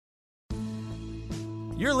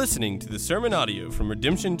You're listening to the sermon audio from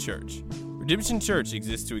Redemption Church. Redemption Church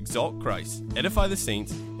exists to exalt Christ, edify the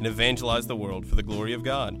saints, and evangelize the world for the glory of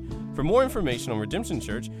God. For more information on Redemption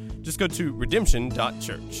Church, just go to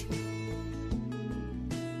redemption.church.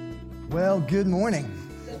 Well, good morning.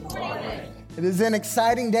 Good morning. It is an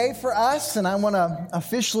exciting day for us, and I want to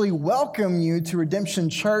officially welcome you to Redemption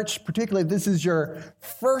Church, particularly if this is your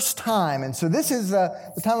first time. And so this is the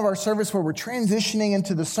time of our service where we're transitioning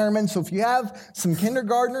into the sermon. So if you have some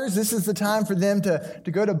kindergartners, this is the time for them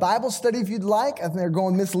to go to Bible study if you'd like. I think they're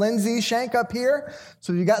going Miss Lindsay Shank up here.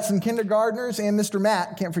 So you got some kindergartners and Mr.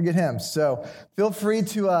 Matt, can't forget him. So feel free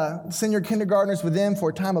to send your kindergartners with them for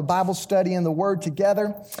a time of Bible study and the Word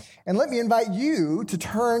together. And let me invite you to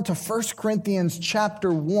turn to 1 Corinthians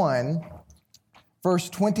chapter 1, verse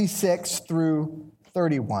 26 through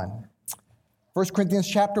 31. 1 Corinthians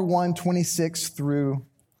chapter 1, 26 through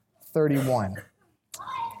 31.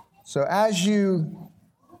 So as you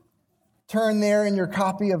turn there in your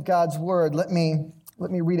copy of God's Word, let me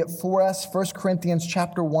read it for us. 1 Corinthians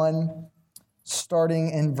chapter 1,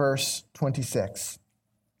 starting in verse 26.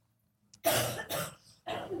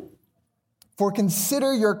 For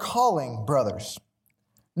consider your calling, brothers.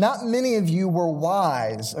 Not many of you were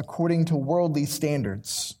wise according to worldly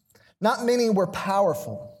standards. Not many were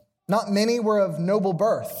powerful. Not many were of noble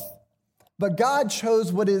birth. But God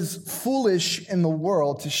chose what is foolish in the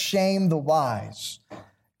world to shame the wise.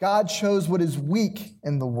 God chose what is weak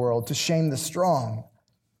in the world to shame the strong.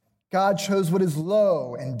 God chose what is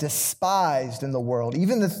low and despised in the world,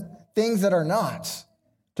 even the things that are not,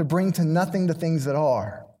 to bring to nothing the things that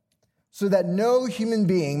are, so that no human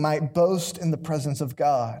being might boast in the presence of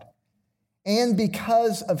God. And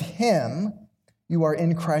because of him, you are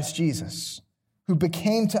in Christ Jesus, who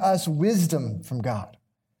became to us wisdom from God,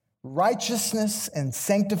 righteousness and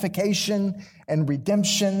sanctification and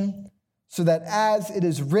redemption, so that as it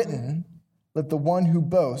is written, let the one who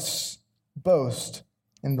boasts, boast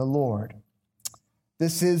in the Lord.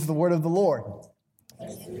 This is the word of the Lord.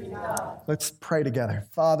 Let's pray together.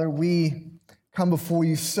 Father, we come before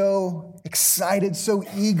you so excited, so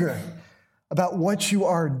eager about what you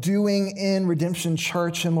are doing in Redemption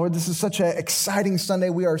Church. And Lord, this is such an exciting Sunday.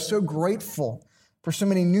 We are so grateful for so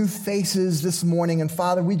many new faces this morning. And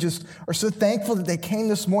Father, we just are so thankful that they came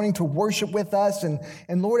this morning to worship with us. And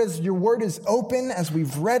Lord, as your word is open, as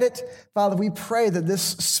we've read it, Father, we pray that this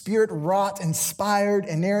Spirit-wrought, inspired,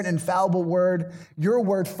 inerrant, infallible word, your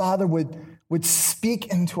word, Father, would speak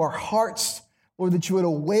into our hearts. Lord, that you would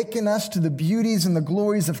awaken us to the beauties and the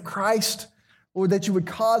glories of Christ. Lord, that you would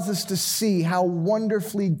cause us to see how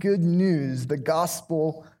wonderfully good news the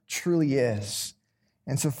gospel truly is.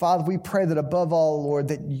 And so, Father, we pray that above all, Lord,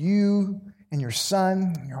 that you and your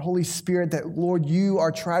Son, and your Holy Spirit, that, Lord, you,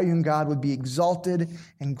 our triune God, would be exalted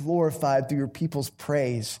and glorified through your people's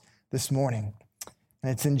praise this morning.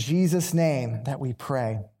 And it's in Jesus' name that we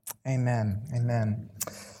pray. Amen. Amen.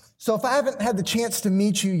 So if I haven't had the chance to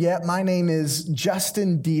meet you yet, my name is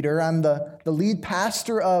Justin Dieter. I'm the lead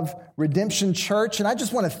pastor of Redemption Church, and I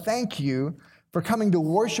just want to thank you for coming to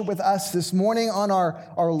worship with us this morning on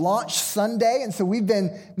our launch Sunday. And so we've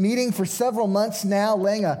been meeting for several months now,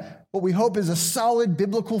 laying what we hope is a solid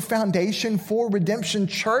biblical foundation for Redemption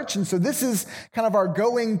Church. And so this is kind of our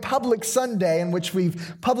going public Sunday in which we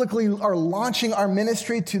publicly are launching our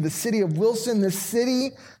ministry to the city of Wilson, this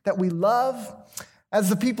city that we love. As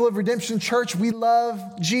the people of Redemption Church, we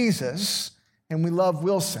love Jesus and we love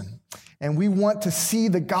Wilson. And we want to see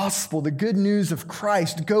the gospel, the good news of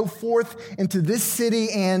Christ, go forth into this city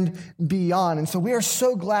and beyond. And so we are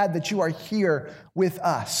so glad that you are here with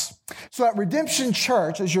us. So at Redemption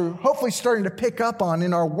Church, as you're hopefully starting to pick up on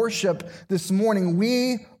in our worship this morning,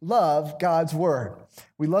 we love God's word.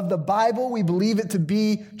 We love the Bible. We believe it to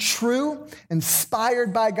be true,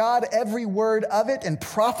 inspired by God, every word of it, and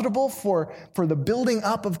profitable for the building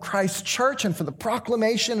up of Christ's church and for the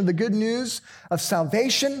proclamation of the good news of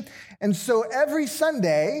salvation. And so every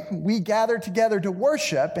Sunday, we gather together to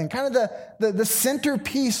worship, and kind of the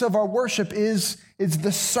centerpiece of our worship is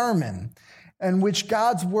the sermon, in which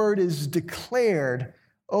God's word is declared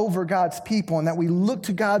over God's people, and that we look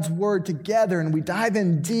to God's word together and we dive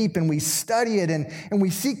in deep and we study it and we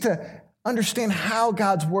seek to understand how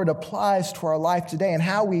God's word applies to our life today and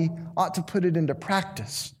how we ought to put it into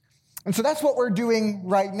practice. And so that's what we're doing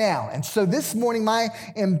right now. And so this morning, my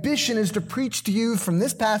ambition is to preach to you from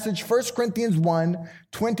this passage, 1 Corinthians 1,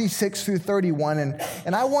 26 through 31.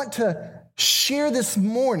 And I want to share this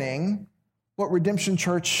morning what Redemption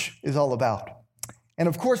Church is all about. And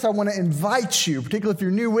of course, I want to invite you, particularly if you're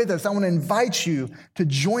new with us, I want to invite you to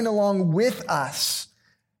join along with us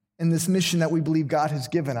in this mission that we believe God has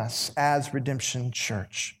given us as Redemption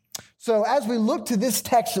Church. So as we look to this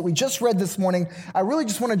text that we just read this morning, I really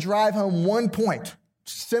just want to drive home one point.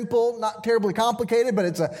 Simple, not terribly complicated, but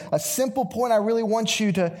it's a simple point I really want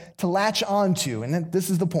you to latch onto. And then this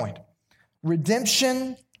is the point.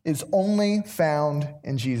 Redemption is only found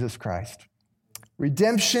in Jesus Christ.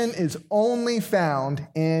 Redemption is only found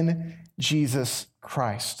in Jesus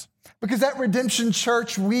Christ. Because at Redemption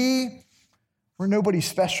Church, we're nobody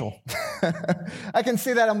special. I can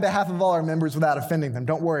say that on behalf of all our members without offending them.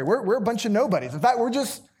 Don't worry. We're a bunch of nobodies. In fact, we're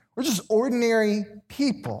just ordinary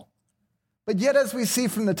people. But yet, as we see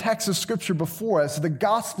from the text of Scripture before us, the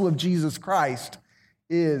gospel of Jesus Christ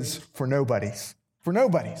is for nobodies. For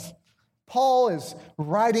nobodies. Paul is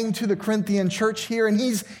writing to the Corinthian church here, and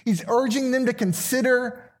he's urging them to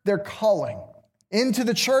consider their calling into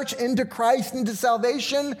the church, into Christ, into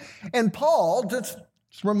salvation. And Paul just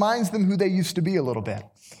reminds them who they used to be a little bit.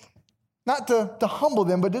 Not to humble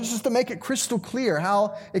them, but just to make it crystal clear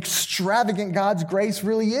how extravagant God's grace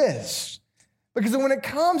really is. Because when it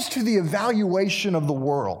comes to the evaluation of the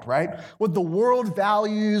world, right? What the world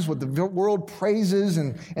values, what the world praises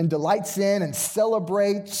and delights in and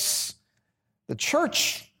celebrates, the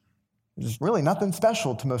church is really nothing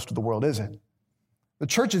special to most of the world, is it? The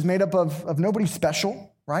church is made up of nobody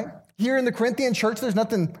special, right? Here in the Corinthian church, there's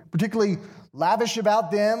nothing particularly lavish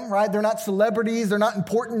about them, right? They're not celebrities. They're not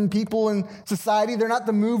important people in society. They're not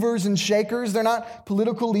the movers and shakers. They're not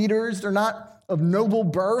political leaders. They're not of noble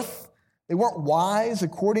birth. They weren't wise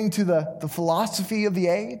according to the philosophy of the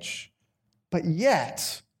age. But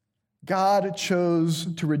yet, God chose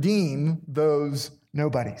to redeem those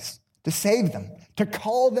nobodies, to save them, to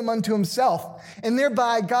call them unto himself. And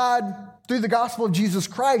thereby, God, through the gospel of Jesus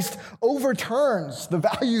Christ, overturns the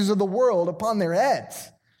values of the world upon their heads.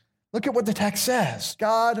 Look at what the text says.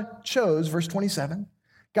 God chose, verse 27,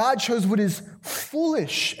 God chose what is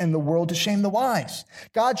foolish in the world to shame the wise.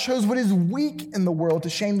 God chose what is weak in the world to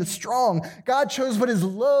shame the strong. God chose what is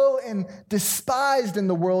low and despised in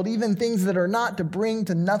the world, even things that are not, to bring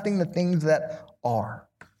to nothing the things that are.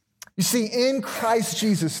 You see, in Christ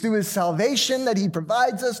Jesus, through his salvation that he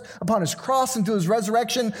provides us upon his cross and through his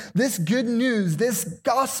resurrection, this good news, this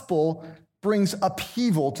gospel brings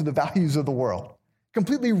upheaval to the values of the world.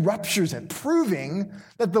 Completely ruptures it, proving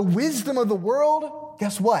that the wisdom of the world,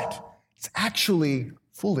 guess what? It's actually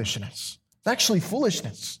foolishness. It's actually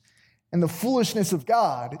foolishness. And the foolishness of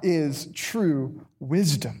God is true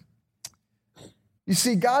wisdom. You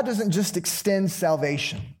see, God doesn't just extend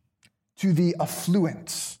salvation to the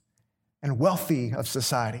affluent and wealthy of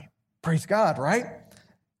society. Praise God, right?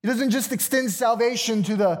 He doesn't just extend salvation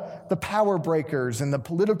to the power breakers and the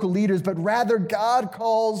political leaders, but rather God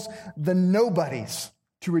calls the nobodies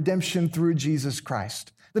to redemption through Jesus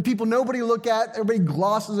Christ. The people nobody look at, everybody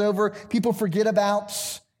glosses over, people forget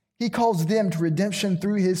about. He calls them to redemption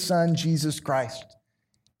through his son, Jesus Christ.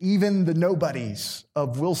 Even the nobodies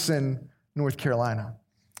of Wilson, North Carolina.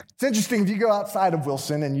 It's interesting if you go outside of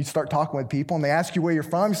Wilson and you start talking with people and they ask you where you're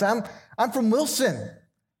from, you say, I'm from Wilson.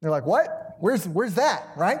 They're like, what? Where's that,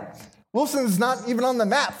 right? Wilson is not even on the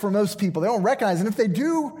map for most people. They don't recognize it. And if they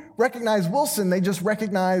do recognize Wilson, they just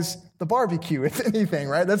recognize the barbecue, if anything,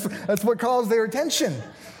 right? That's what calls their attention.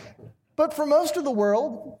 But for most of the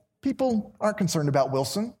world, people aren't concerned about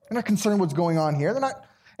Wilson. They're not concerned what's going on here. They're not.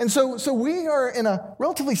 And so we are in a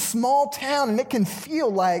relatively small town, and it can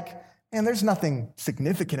feel like, man, there's nothing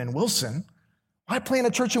significant in Wilson. Why plant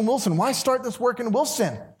a church in Wilson? Why start this work in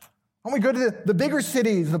Wilson? Why don't we go to the bigger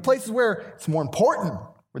cities, the places where it's more important,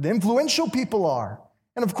 where the influential people are?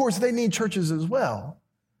 And of course, they need churches as well.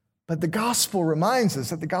 But the gospel reminds us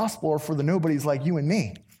that the gospel are for the nobodies like you and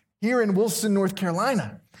me, here in Wilson, North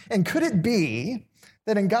Carolina. And could it be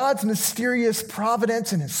that in God's mysterious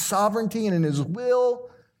providence and his sovereignty and in his will,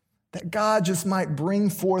 that God just might bring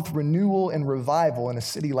forth renewal and revival in a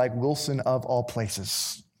city like Wilson of all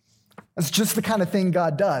places? That's just the kind of thing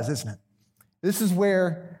God does, isn't it? This is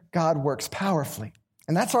where God works powerfully.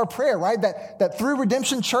 And that's our prayer, right? That through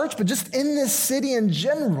Redemption Church, but just in this city in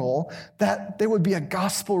general, that there would be a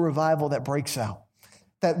gospel revival that breaks out.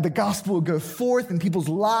 That the gospel would go forth and people's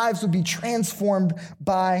lives would be transformed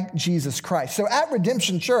by Jesus Christ. So at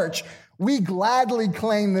Redemption Church, we gladly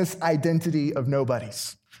claim this identity of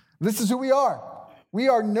nobodies. This is who we are. We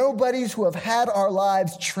are nobodies who have had our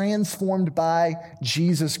lives transformed by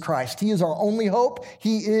Jesus Christ. He is our only hope.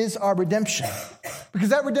 He is our redemption.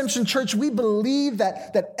 Because at Redemption Church, we believe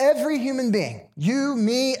that every human being, you,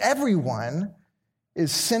 me, everyone,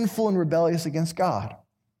 is sinful and rebellious against God.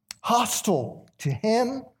 Hostile to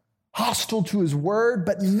him, hostile to his word,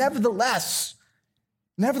 but nevertheless,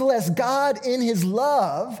 Nevertheless, God in his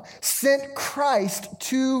love sent Christ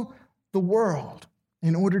to the world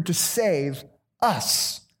in order to save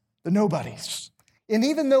us, the nobodies. And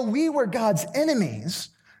even though we were God's enemies,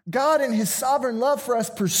 God in his sovereign love for us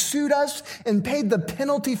pursued us and paid the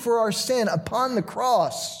penalty for our sin upon the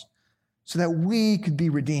cross so that we could be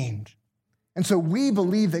redeemed. And so we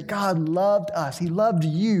believe that God loved us. He loved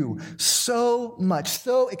you so much,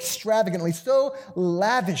 so extravagantly, so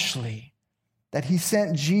lavishly that he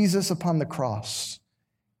sent Jesus upon the cross.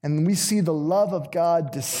 And we see the love of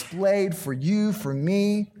God displayed for you, for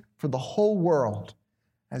me, for the whole world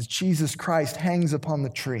as Jesus Christ hangs upon the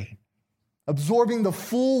tree, absorbing the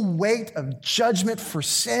full weight of judgment for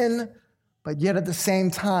sin, but yet at the same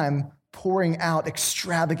time pouring out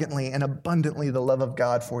extravagantly and abundantly the love of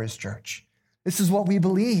God for his church. This is what we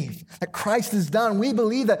believe, that Christ has done. We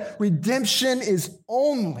believe that redemption is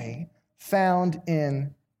only found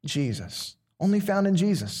in Jesus, only found in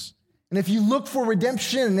Jesus. And if you look for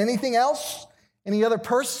redemption in anything else, any other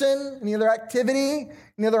person, any other activity,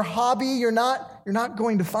 any other hobby, you're not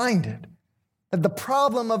going to find it. That the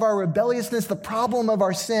problem of our rebelliousness, the problem of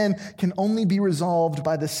our sin can only be resolved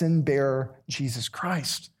by the sin bearer, Jesus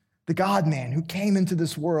Christ, the God-man who came into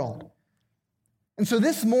this world. And so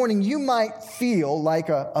this morning, you might feel like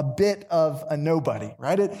a bit of a nobody,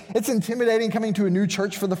 right? It's intimidating coming to a new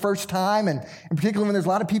church for the first time, and in particular when there's a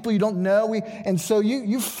lot of people you don't know. And so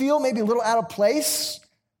you feel maybe a little out of place.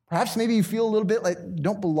 Perhaps maybe you feel a little bit like you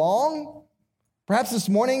don't belong. Perhaps this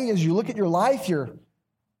morning, as you look at your life, your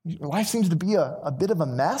life seems to be a bit of a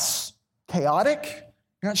mess, chaotic.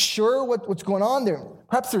 You're not sure what's going on there.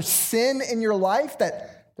 Perhaps there's sin in your life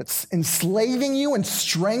that's enslaving you and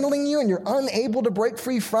strangling you, and you're unable to break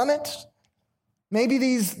free from it. Maybe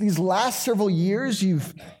these last several years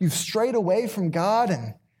you've strayed away from God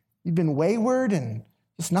and you've been wayward and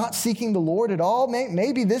just not seeking the Lord at all.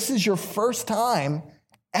 Maybe this is your first time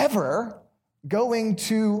ever going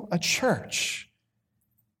to a church.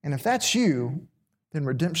 And if that's you, then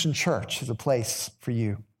Redemption Church is a place for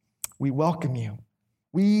you. We welcome you.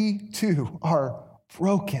 We too are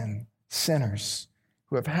broken sinners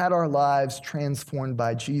who have had our lives transformed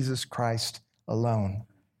by Jesus Christ alone.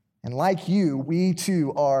 And like you, we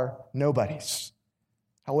too are nobodies.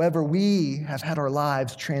 However, we have had our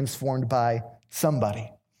lives transformed by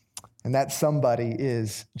somebody, and that somebody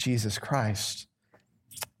is Jesus Christ.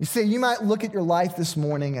 You see, you might look at your life this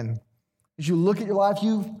morning, and as you look at your life,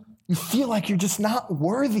 you feel like you're just not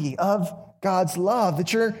worthy of God's love,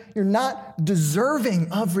 that you're not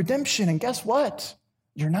deserving of redemption. And guess what?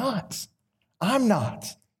 You're not. I'm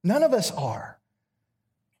not. None of us are.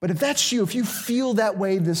 But if that's you, if you feel that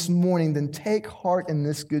way this morning, then take heart in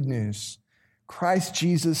this good news. Christ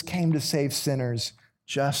Jesus came to save sinners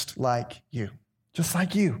just like you, just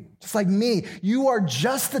like you, just like me. You are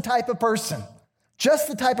just the type of person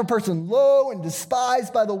low and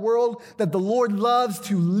despised by the world that the Lord loves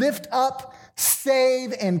to lift up,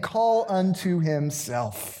 save, and call unto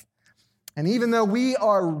himself. And even though we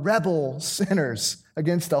are rebel sinners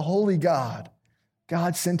against a holy God,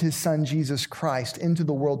 God sent his son, Jesus Christ, into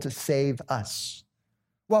the world to save us.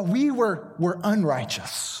 While we were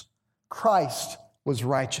unrighteous, Christ was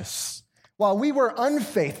righteous. While we were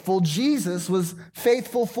unfaithful, Jesus was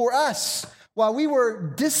faithful for us. While we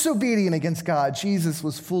were disobedient against God, Jesus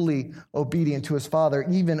was fully obedient to his Father,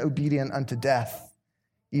 even obedient unto death,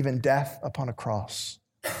 even death upon a cross.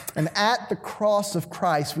 And at the cross of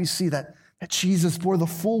Christ, we see that Jesus bore the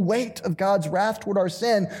full weight of God's wrath toward our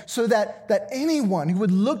sin so that anyone who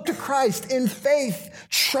would look to Christ in faith,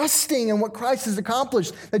 trusting in what Christ has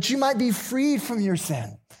accomplished, that you might be freed from your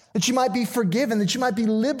sin, that you might be forgiven, that you might be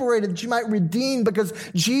liberated, that you might redeem because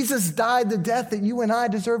Jesus died the death that you and I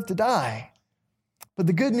deserve to die. But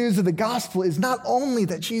the good news of the gospel is not only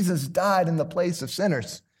that Jesus died in the place of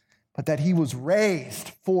sinners, but that he was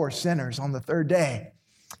raised for sinners on the third day.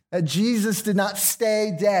 That Jesus did not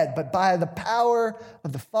stay dead, but by the power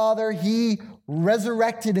of the Father, he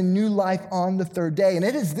resurrected in new life on the third day. And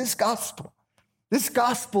it is this gospel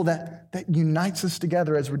that unites us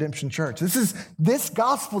together as Redemption Church. This is this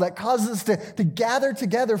gospel that causes us to gather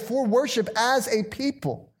together for worship as a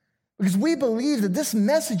people. Because we believe that this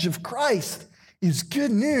message of Christ is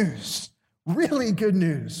good news. Really good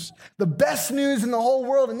news. The best news in the whole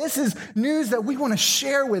world. And this is news that we want to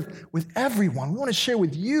share with everyone. We want to share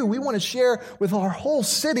with you. We want to share with our whole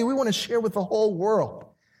city. We want to share with the whole world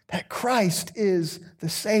that Christ is the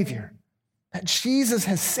Savior. That Jesus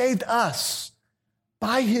has saved us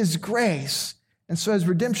by his grace. And so as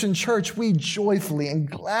Redemption Church, we joyfully and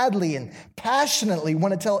gladly and passionately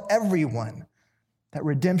want to tell everyone that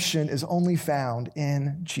redemption is only found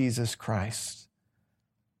in Jesus Christ.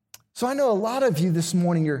 So I know a lot of you this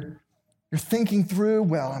morning, you're thinking through,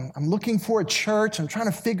 well, I'm looking for a church. I'm trying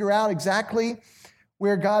to figure out exactly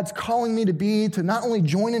where God's calling me to be, to not only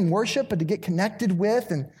join in worship, but to get connected with.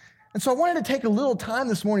 And so I wanted to take a little time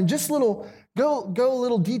this morning, go a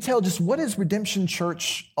little detail, just what is Redemption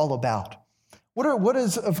Church all about? What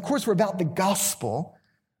is, of course, we're about the gospel,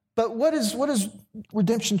 but what is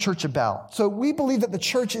Redemption Church about? So we believe that the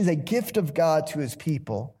church is a gift of God to his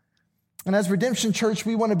people. And as Redemption Church,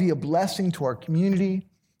 we want to be a blessing to our community,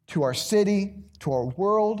 to our city, to our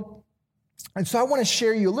world. And so I want to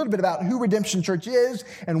share you a little bit about who Redemption Church is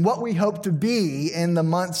and what we hope to be in the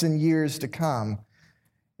months and years to come.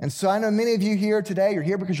 And so I know many of you here today, you're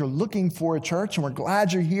here because you're looking for a church, and we're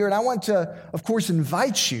glad you're here. And I want to, of course,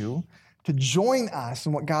 invite you to join us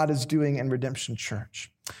in what God is doing in Redemption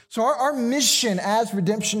Church. So our mission as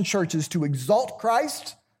Redemption Church is to exalt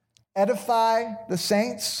Christ, edify the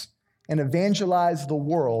saints, and evangelize the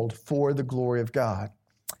world for the glory of God.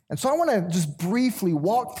 And so I want to just briefly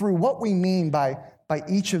walk through what we mean by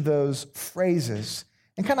each of those phrases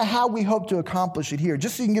and kind of how we hope to accomplish it here,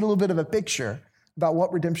 just so you can get a little bit of a picture about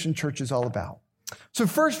what Redemption Church is all about. So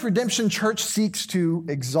first, Redemption Church seeks to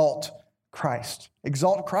exalt Christ.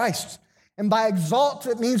 Exalt Christ. And by exalt,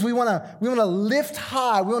 it means we want to lift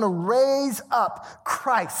high, we want to raise up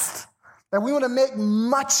Christ. That we want to make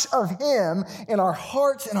much of him in our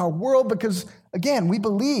hearts, in our world, because, again, we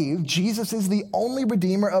believe Jesus is the only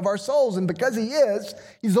Redeemer of our souls. And because he is,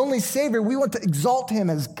 he's the only Savior, we want to exalt him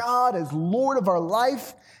as God, as Lord of our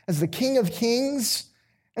life, as the King of Kings.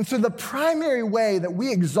 And so the primary way that we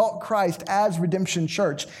exalt Christ as Redemption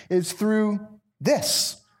Church is through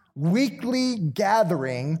this weekly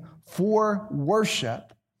gathering for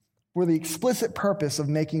worship for the explicit purpose of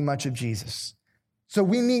making much of Jesus. So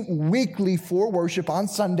we meet weekly for worship on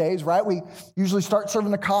Sundays, right? We usually start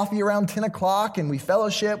serving the coffee around 10 o'clock, and we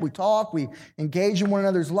fellowship, we talk, we engage in one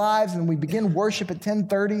another's lives, and we begin worship at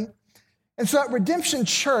 10:30. And so at Redemption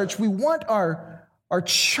Church, we want our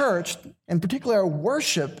church, and particularly our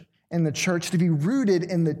worship in the church, to be rooted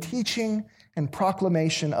in the teaching and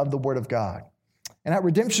proclamation of the Word of God. And at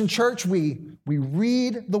Redemption Church, we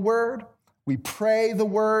read the Word, we pray the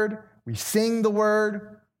Word, we sing the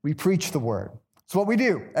Word, we preach the Word. It's what we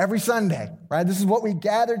do every Sunday, right? This is what we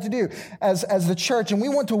gather to do as the church. And we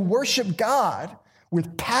want to worship God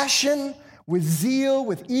with passion, with zeal,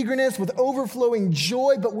 with eagerness, with overflowing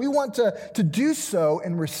joy, but we want to do so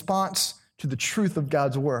in response to the truth of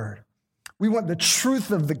God's word. We want the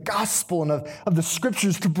truth of the gospel and of the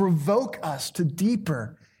scriptures to provoke us to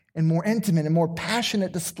deeper and more intimate and more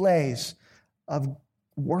passionate displays of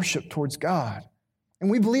worship towards God. And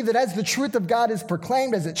we believe that as the truth of God is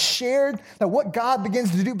proclaimed, as it's shared, that what God begins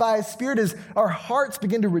to do by his Spirit is our hearts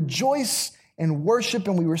begin to rejoice and worship,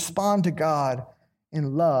 and we respond to God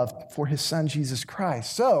in love for his Son, Jesus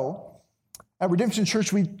Christ. So at Redemption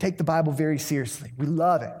Church, we take the Bible very seriously. We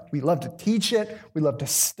love it. We love to teach it. We love to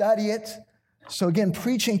study it. So again,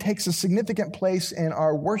 preaching takes a significant place in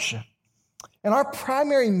our worship. And our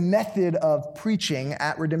primary method of preaching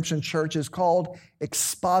at Redemption Church is called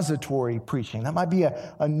expository preaching. That might be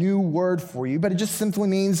a new word for you, but it just simply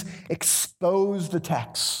means expose the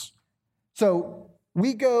text. So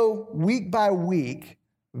we go week by week,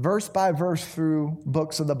 verse by verse through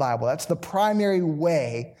books of the Bible. That's the primary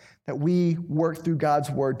way that we work through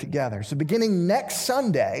God's word together. So beginning next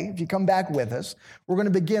Sunday, if you come back with us, we're going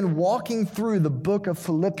to begin walking through the book of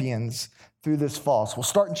Philippians through this fall. So we'll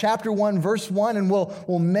start in chapter 1, verse 1, and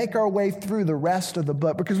we'll make our way through the rest of the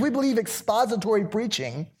book because we believe expository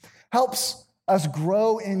preaching helps us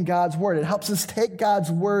grow in God's word. It helps us take God's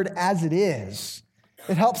word as it is.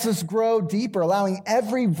 It helps us grow deeper, allowing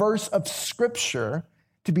every verse of scripture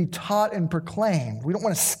to be taught and proclaimed. We don't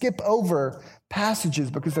want to skip over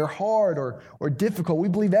passages because they're hard or difficult. We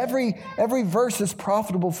believe every verse is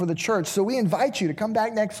profitable for the church. So we invite you to come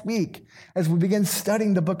back next week as we begin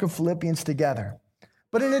studying the book of Philippians together.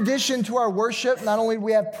 But in addition to our worship, not only do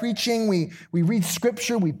we have preaching, we read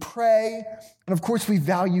scripture, we pray, and of course we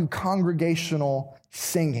value congregational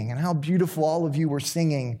singing. And how beautiful all of you were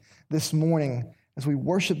singing this morning as we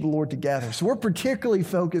worship the Lord together. So we're particularly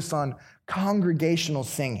focused on congregational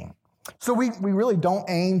singing. So we really don't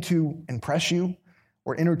aim to impress you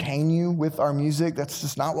or entertain you with our music. That's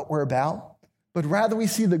just not what we're about. But rather we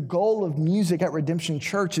see the goal of music at Redemption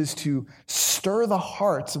Church is to stir the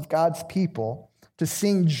hearts of God's people to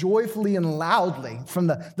sing joyfully and loudly from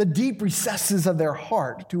the deep recesses of their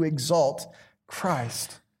heart to exalt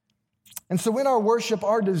Christ. And so in our worship,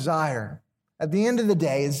 our desire at the end of the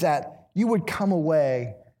day is that you would come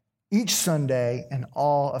away each Sunday in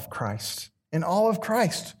awe of Christ. In awe of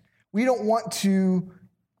Christ. We don't want to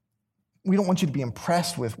We don't want you to be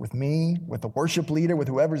impressed with me, with the worship leader, with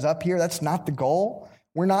whoever's up here. That's not the goal.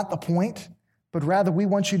 We're not the point. But rather, we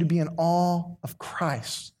want you to be in awe of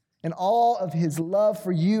Christ, in awe of his love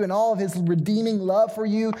for you, and all of his redeeming love for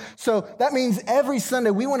you. So that means every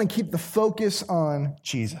Sunday, we want to keep the focus on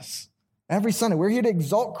Jesus. Every Sunday, we're here to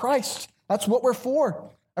exalt Christ. That's what we're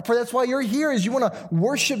for. I pray that's why you're here, is you want to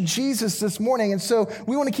worship Jesus this morning. And so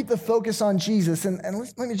we want to keep the focus on Jesus. And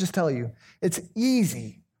let me just tell you, it's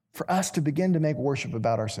easy for us to begin to make worship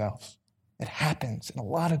about ourselves. It happens in a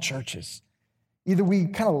lot of churches. Either we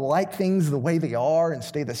kind of like things the way they are and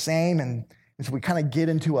stay the same, and so we kind of get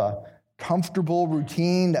into a comfortable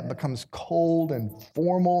routine that becomes cold and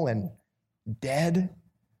formal and dead.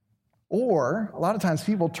 Or a lot of times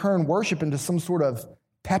people turn worship into some sort of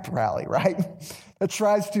pep rally, right? That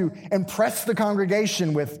tries to impress the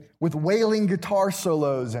congregation with wailing guitar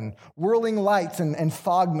solos and whirling lights and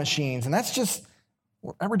fog machines. And that's just,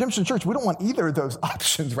 at Redemption Church, we don't want either of those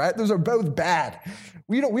options, right? Those are both bad.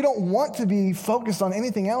 We don't want to be focused on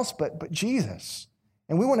anything else but Jesus.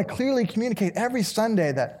 And we want to clearly communicate every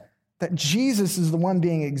Sunday that Jesus is the one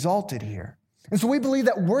being exalted here. And so we believe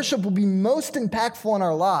that worship will be most impactful in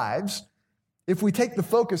our lives if we take the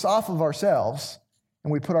focus off of ourselves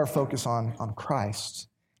and we put our focus on Christ.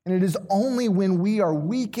 And it is only when we are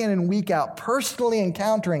week in and week out personally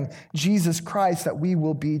encountering Jesus Christ that we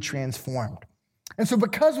will be transformed. And so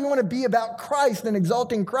because we want to be about Christ and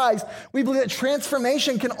exalting Christ, we believe that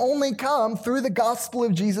transformation can only come through the gospel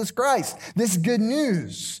of Jesus Christ, this good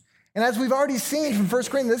news. And as we've already seen from 1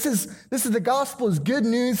 Corinthians, this is the gospel is good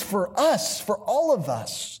news for us, for all of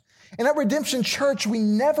us. And at Redemption Church, we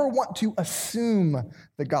never want to assume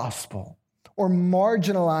the gospel or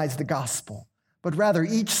marginalize the gospel, but rather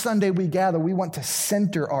each Sunday we gather, we want to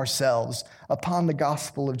center ourselves upon the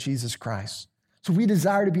gospel of Jesus Christ. So we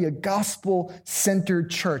desire to be a gospel-centered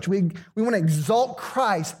church. We want to exalt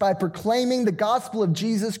Christ by proclaiming the gospel of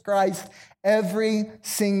Jesus Christ every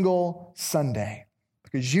single Sunday.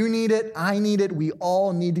 Because you need it, I need it, we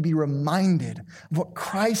all need to be reminded of what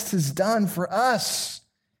Christ has done for us.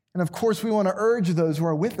 And of course, we want to urge those who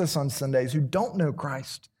are with us on Sundays who don't know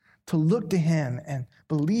Christ to look to him and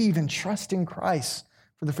believe and trust in Christ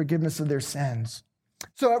for the forgiveness of their sins.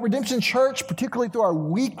 So at Redemption Church, particularly through our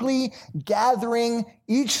weekly gathering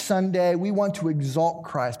each Sunday, we want to exalt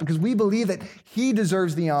Christ because we believe that he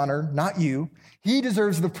deserves the honor, not you. He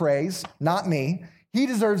deserves the praise, not me. He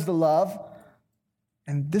deserves the love.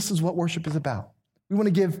 And this is what worship is about. We want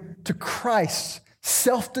to give to Christ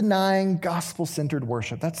self-denying, gospel-centered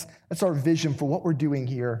worship. That's our vision for what we're doing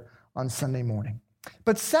here on Sunday morning.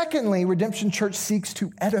 But secondly, Redemption Church seeks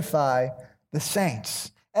to edify the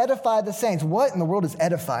saints. Edify the saints. What in the world does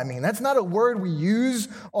edify mean? That's not a word we use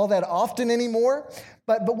all that often anymore.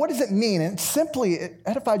 But what does it mean? And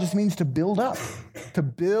edify just means to build up,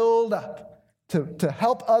 to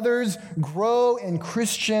help others grow in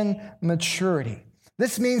Christian maturity.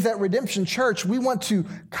 This means that Redemption Church, we want to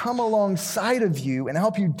come alongside of you and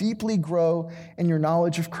help you deeply grow in your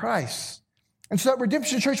knowledge of Christ. And so at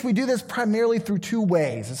Redemption Church, we do this primarily through two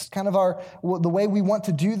ways. It's kind of the way we want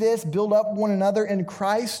to do this, build up one another in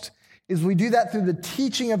Christ, is we do that through the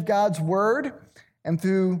teaching of God's word and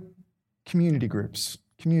through community groups.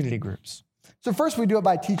 So first we do it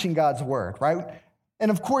by teaching God's word, right? And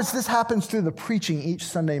of course, this happens through the preaching each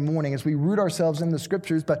Sunday morning as we root ourselves in the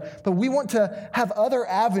scriptures, but we want to have other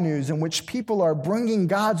avenues in which people are bringing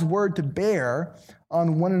God's word to bear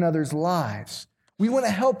on one another's lives. We want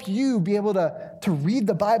to help you be able to read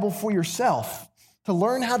the Bible for yourself, to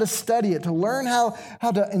learn how to study it, to learn how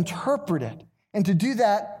to interpret it, and to do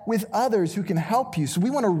that with others who can help you. So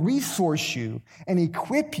we want to resource you and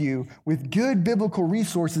equip you with good biblical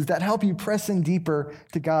resources that help you press in deeper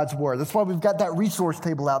to God's word. That's why we've got that resource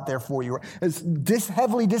table out there for you. It's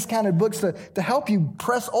heavily discounted books to help you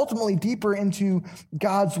press ultimately deeper into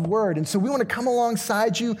God's word. And so we want to come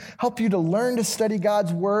alongside you, help you to learn to study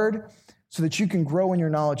God's word so that you can grow in your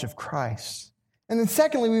knowledge of Christ. And then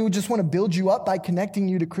secondly, we would just want to build you up by connecting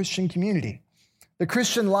you to Christian community. The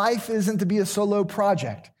Christian life isn't to be a solo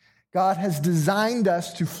project. God has designed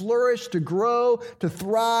us to flourish, to grow, to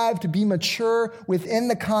thrive, to be mature within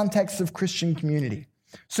the context of Christian community.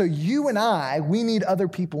 So you and we need other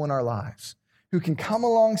people in our lives who can come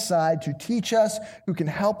alongside to teach us, who can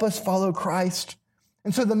help us follow Christ.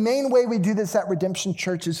 And so the main way we do this at Redemption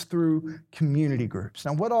Church is through community groups.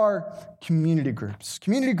 Now, what are community groups?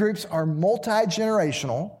 Community groups are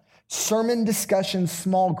multi-generational sermon discussion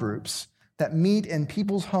small groups that meet in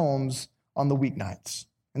people's homes on the weeknights.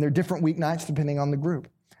 And they're different weeknights depending on the group.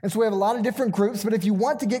 And so we have a lot of different groups, but if you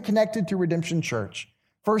want to get connected to Redemption Church,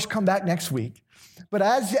 First, come back next week. But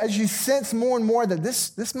as you sense more and more that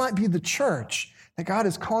this might be the church that God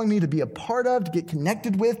is calling me to be a part of, to get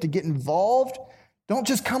connected with, to get involved, don't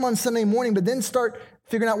just come on Sunday morning, but then start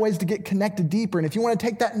figuring out ways to get connected deeper. And if you want to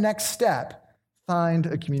take that next step, find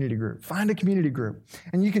a community group. Find a community group.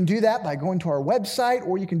 And you can do that by going to our website,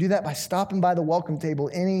 or you can do that by stopping by the welcome table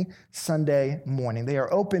any Sunday morning. They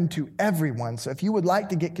are open to everyone. So if you would like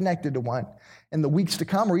to get connected to one in the weeks to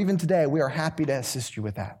come, or even today, we are happy to assist you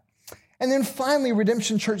with that. And then finally,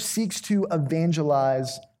 Redemption Church seeks to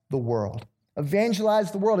evangelize the world.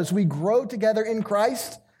 Evangelize the world. As we grow together in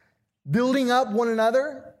Christ, building up one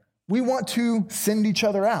another, we want to send each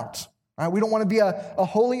other out. Right? We don't want to be a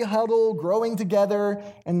holy huddle growing together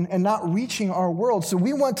and not reaching our world. So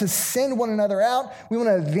we want to send one another out. We want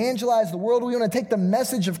to evangelize the world. We want to take the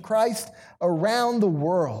message of Christ around the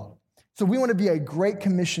world. So we want to be a Great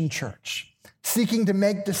Commission church, seeking to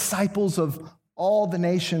make disciples of all the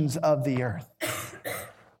nations of the earth.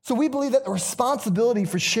 So we believe that the responsibility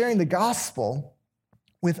for sharing the gospel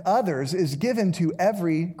with others is given to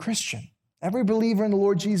every Christian, every believer in the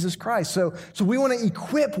Lord Jesus Christ. So we want to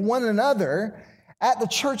equip one another at the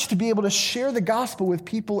church to be able to share the gospel with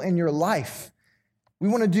people in your life. We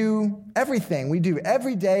want to do everything we do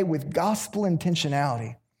every day with gospel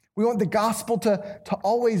intentionality. We want the gospel to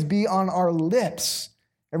always be on our lips.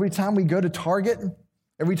 Every time we go to Target,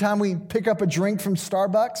 every time we pick up a drink from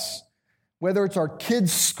Starbucks, whether it's our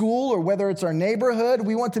kids' school or whether it's our neighborhood,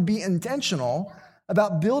 we want to be intentional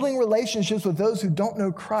about building relationships with those who don't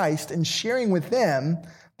know Christ and sharing with them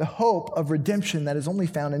the hope of redemption that is only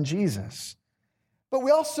found in Jesus. But we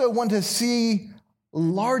also want to see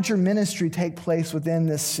larger ministry take place within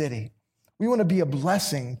this city. We want to be a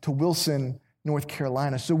blessing to Wilson, North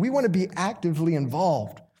Carolina. So we want to be actively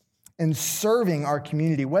involved in serving our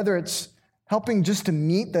community, whether it's helping just to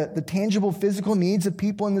meet the tangible physical needs of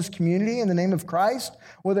people in this community in the name of Christ,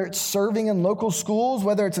 whether it's serving in local schools,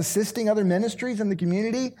 whether it's assisting other ministries in the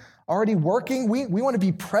community already working. We want to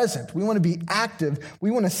be present. We want to be active.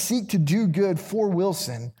 We want to seek to do good for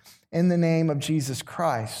Wilson in the name of Jesus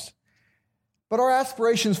Christ. But our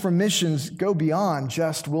aspirations for missions go beyond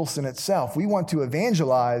just Wilson itself. We want to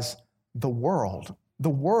evangelize the world. The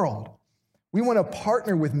world. We want to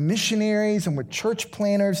partner with missionaries and with church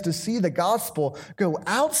planners to see the gospel go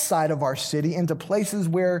outside of our city into places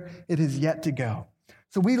where it is yet to go.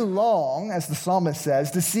 So we long, as the psalmist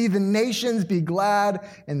says, to see the nations be glad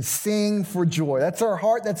and sing for joy. That's our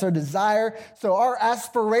heart, that's our desire. So our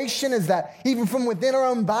aspiration is that even from within our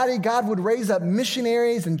own body, God would raise up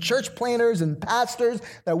missionaries and church planners and pastors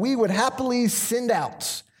that we would happily send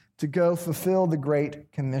out to go fulfill the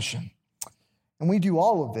Great Commission. And we do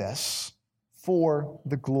all of this for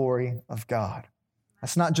the glory of God.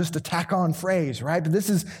 That's not just a tack-on phrase, right? But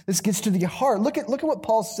this gets to the heart. Look at what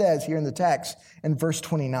Paul says here in the text in verse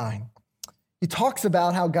 29. He talks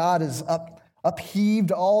about how God has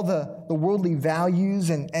upheaved all the worldly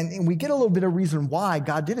values, and we get a little bit of reason why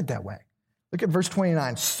God did it that way. Look at verse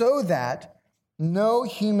 29. So that no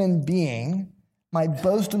human being might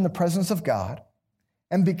boast in the presence of God,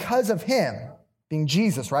 and because of him, being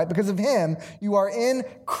Jesus, right? Because of him, you are in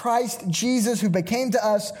Christ Jesus, who became to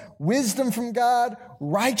us wisdom from God,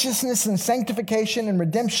 righteousness and sanctification and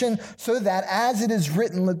redemption, so that, as it is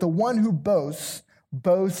written, let the one who boasts,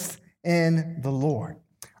 boast in the Lord.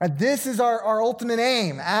 Right, this is our ultimate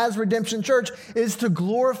aim as Redemption Church, is to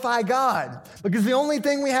glorify God. Because the only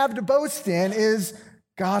thing we have to boast in is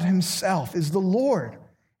God himself, is the Lord.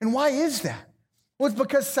 And why is that? Well, it's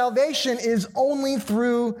because salvation is only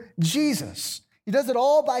through Jesus. He does it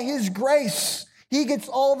all by his grace. He gets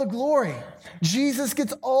all the glory. Jesus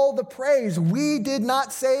gets all the praise. We did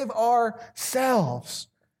not save ourselves,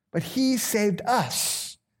 but he saved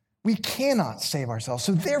us. We cannot save ourselves.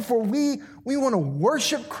 So therefore, we want to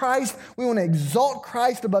worship Christ. We want to exalt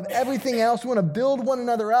Christ above everything else. We want to build one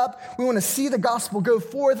another up. We want to see the gospel go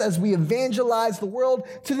forth as we evangelize the world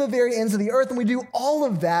to the very ends of the earth. And we do all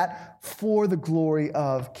of that for the glory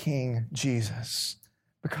of King Jesus.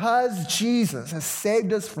 Because Jesus has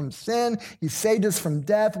saved us from sin, he saved us from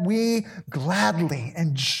death, we gladly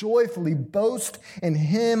and joyfully boast in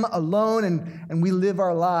him alone, and we live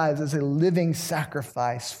our lives as a living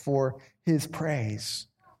sacrifice for his praise.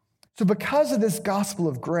 So because of this gospel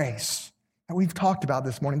of grace that we've talked about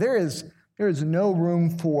this morning, there is no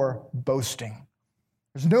room for boasting.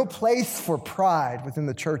 There's no place for pride within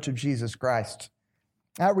the church of Jesus Christ.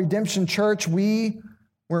 At Redemption Church,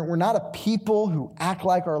 We're not a people who act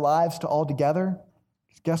like our lives to all together.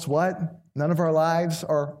 Guess what? None of our lives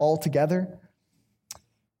are all together.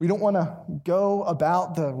 We don't want to go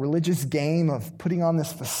about the religious game of putting on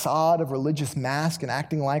this facade of religious mask and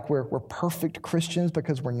acting like we're perfect Christians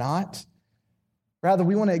because we're not. Rather,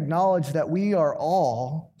 we want to acknowledge that we are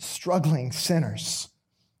all struggling sinners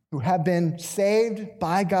who have been saved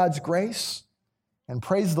by God's grace, and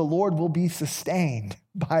praise the Lord, will be sustained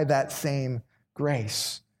by that same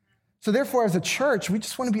grace. So therefore, as a church, we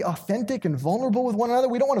just want to be authentic and vulnerable with one another.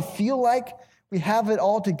 We don't want to feel like we have it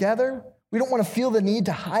all together. We don't want to feel the need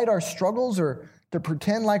to hide our struggles or to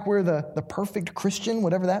pretend like we're the perfect Christian,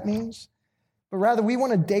 whatever that means. But rather, we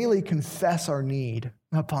want to daily confess our need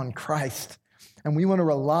upon Christ. And we want to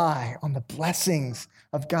rely on the blessings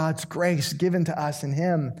of God's grace given to us in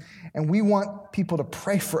Him. And we want people to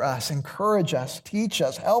pray for us, encourage us, teach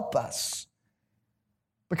us, help us.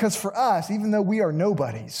 Because for us, even though we are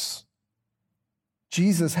nobodies,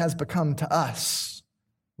 Jesus has become to us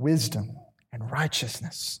wisdom and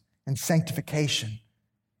righteousness and sanctification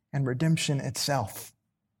and redemption itself.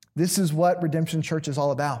 This is what Redemption Church is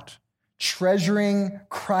all about. Treasuring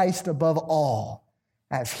Christ above all,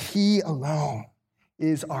 as He alone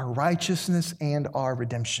is our righteousness and our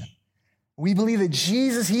redemption. We believe that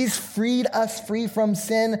Jesus, He's freed us free from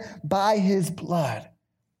sin by His blood,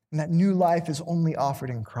 and that new life is only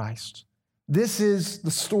offered in Christ. This is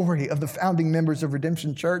the story of the founding members of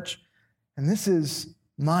Redemption Church, and this is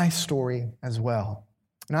my story as well.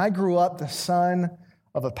 And I grew up the son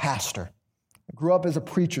of a pastor. I grew up as a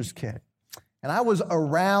preacher's kid, and I was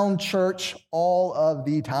around church all of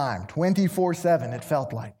the time, 24/7 it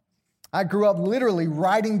felt like. I grew up literally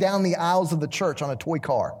riding down the aisles of the church on a toy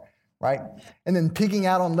car, right? And then picking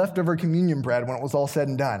out on leftover communion bread when it was all said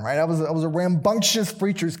and done, right? I was a rambunctious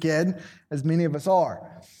preacher's kid, as many of us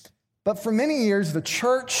are. But for many years, the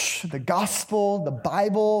church, the gospel, the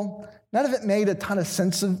Bible, none of it made a ton of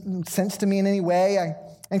sense to me in any way.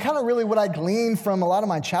 And kind of really what I gleaned from a lot of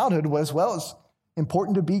my childhood was, well, it's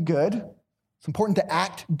important to be good. It's important to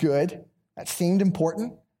act good. That seemed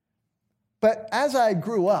important. But as I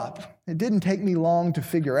grew up, it didn't take me long to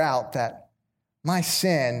figure out that my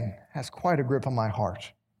sin has quite a grip on my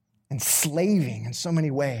heart, enslaving in so many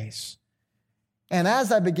ways. And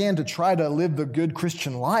as I began to try to live the good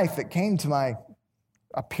Christian life, it came to my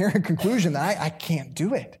apparent conclusion that I can't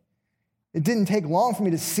do it. It didn't take long for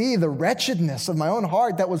me to see the wretchedness of my own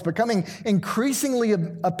heart that was becoming increasingly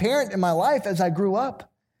apparent in my life as I grew up.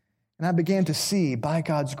 And I began to see, by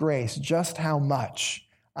God's grace, just how much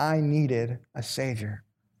I needed a Savior.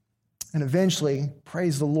 And eventually,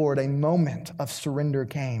 praise the Lord, a moment of surrender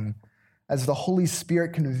came as the Holy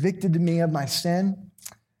Spirit convicted me of my sin,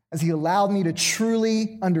 as He allowed me to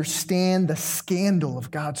truly understand the scandal of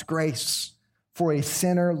God's grace for a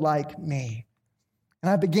sinner like me. And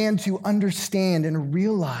I began to understand and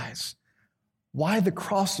realize why the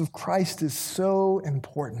cross of Christ is so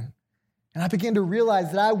important. And I began to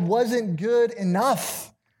realize that I wasn't good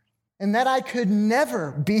enough and that I could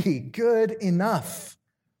never be good enough.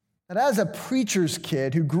 That as a preacher's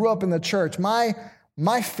kid who grew up in the church, my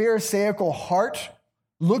Pharisaical heart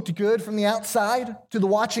looked good from the outside to the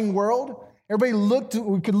watching world. Everybody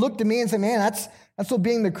could look to me and say, man, that's what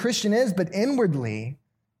being the Christian is. But inwardly,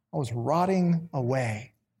 I was rotting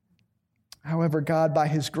away. However, God, by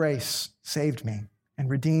His grace, saved me and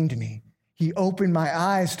redeemed me. He opened my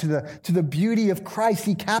eyes to the beauty of Christ.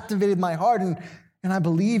 He captivated my heart, and I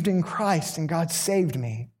believed in Christ, and God saved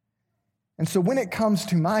me. And so when it comes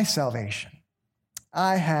to my salvation,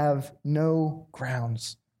 I have no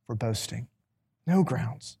grounds for boasting. No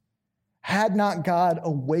grounds. Had not God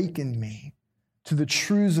awakened me to the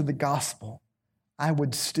truths of the gospel, I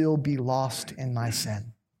would still be lost in my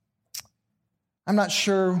sin. I'm not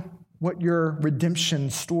sure what your redemption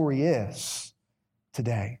story is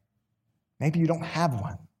today. Maybe you don't have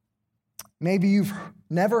one. Maybe you've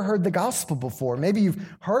never heard the gospel before. Maybe you've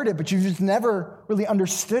heard it, but you've just never really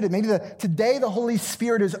understood it. Maybe today the Holy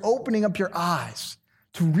Spirit is opening up your eyes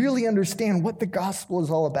to really understand what the gospel is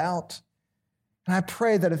all about. And I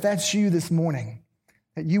pray that if that's you this morning,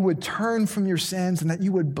 that you would turn from your sins and that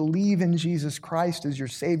you would believe in Jesus Christ as your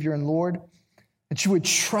Savior and Lord, that you would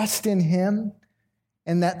trust in Him,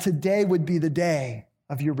 and that today would be the day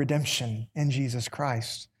of your redemption in Jesus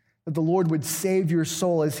Christ. That the Lord would save your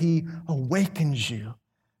soul as He awakens you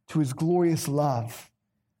to His glorious love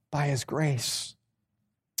by His grace.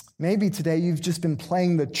 Maybe today you've just been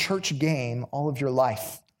playing the church game all of your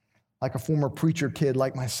life, like a former preacher kid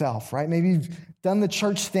like myself, right? Maybe you've done the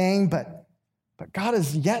church thing, but God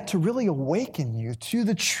has yet to really awaken you to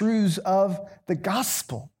the truths of the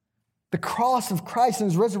gospel. The cross of Christ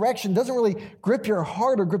and His resurrection doesn't really grip your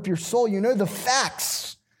heart or grip your soul. You know the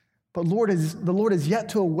facts, But the Lord is yet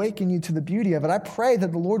to awaken you to the beauty of it. I pray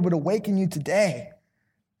that the Lord would awaken you today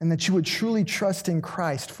and that you would truly trust in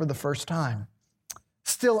Christ for the first time.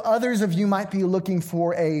 Still, others of you might be looking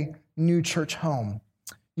for a new church home.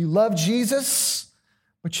 You love Jesus,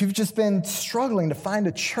 but you've just been struggling to find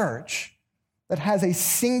a church that has a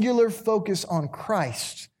singular focus on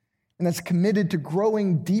Christ and that's committed to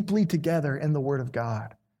growing deeply together in the Word of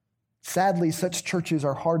God. Sadly, such churches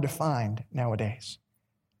are hard to find nowadays.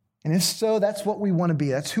 And if so, that's what we want to be.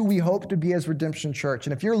 That's who we hope to be as Redemption Church.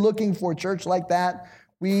 And if you're looking for a church like that,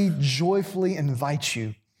 we joyfully invite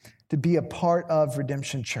you to be a part of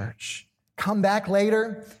Redemption Church. Come back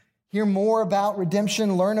later, hear more about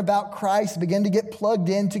Redemption, learn about Christ, begin to get plugged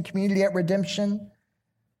into community at Redemption.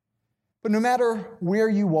 But no matter where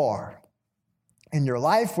you are in your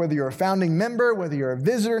life, whether you're a founding member, whether you're a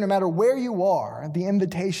visitor, no matter where you are, the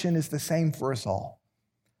invitation is the same for us all.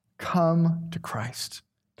 Come to Christ.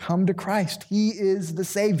 Come to Christ. He is the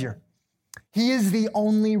Savior. He is the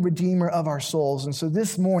only Redeemer of our souls. And so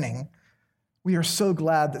this morning, we are so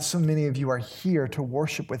glad that so many of you are here to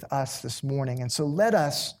worship with us this morning. And so let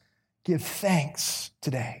us give thanks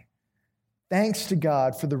today. Thanks to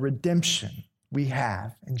God for the redemption we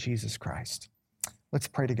have in Jesus Christ. Let's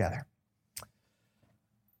pray together.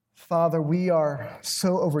 Father, we are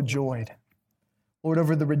so overjoyed, Lord,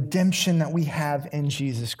 over the redemption that we have in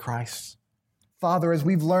Jesus Christ. Father, as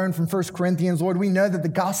we've learned from 1 Corinthians, Lord, we know that the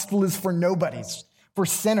gospel is for nobodies, for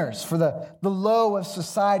sinners, for the low of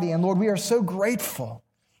society. And Lord, we are so grateful,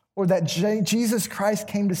 Lord, that Jesus Christ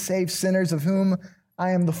came to save sinners, of whom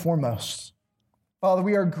I am the foremost. Father,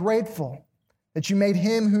 we are grateful that you made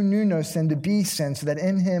him who knew no sin to be sin, so that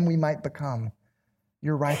in him we might become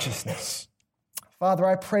your righteousness. Father,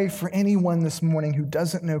 I pray for anyone this morning who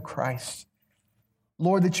doesn't know Christ,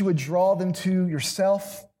 Lord, that you would draw them to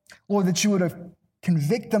yourself. Lord, that you would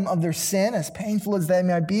convict them of their sin, as painful as they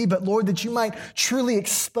might be, but Lord, that you might truly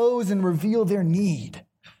expose and reveal their need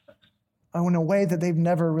in a way that they've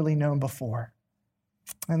never really known before.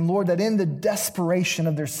 And Lord, that in the desperation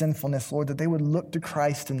of their sinfulness, Lord, that they would look to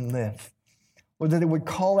Christ and live. Lord, that they would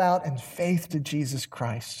call out in faith to Jesus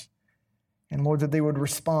Christ. And Lord, that they would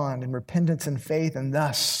respond in repentance and faith and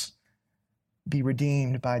thus be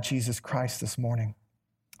redeemed by Jesus Christ this morning.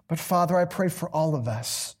 But Father, I pray for all of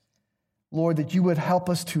us, Lord, that you would help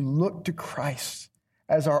us to look to Christ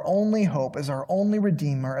as our only hope, as our only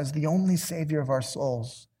Redeemer, as the only Savior of our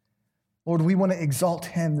souls. Lord, we want to exalt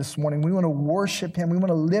him this morning. We want to worship him. We want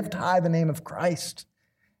to lift high the name of Christ.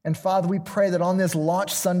 And Father, we pray that on this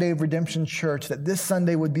launch Sunday of Redemption Church, that this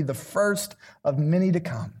Sunday would be the first of many to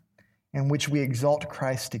come in which we exalt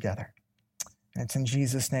Christ together. And it's in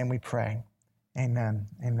Jesus' name we pray. Amen.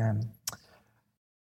 Amen.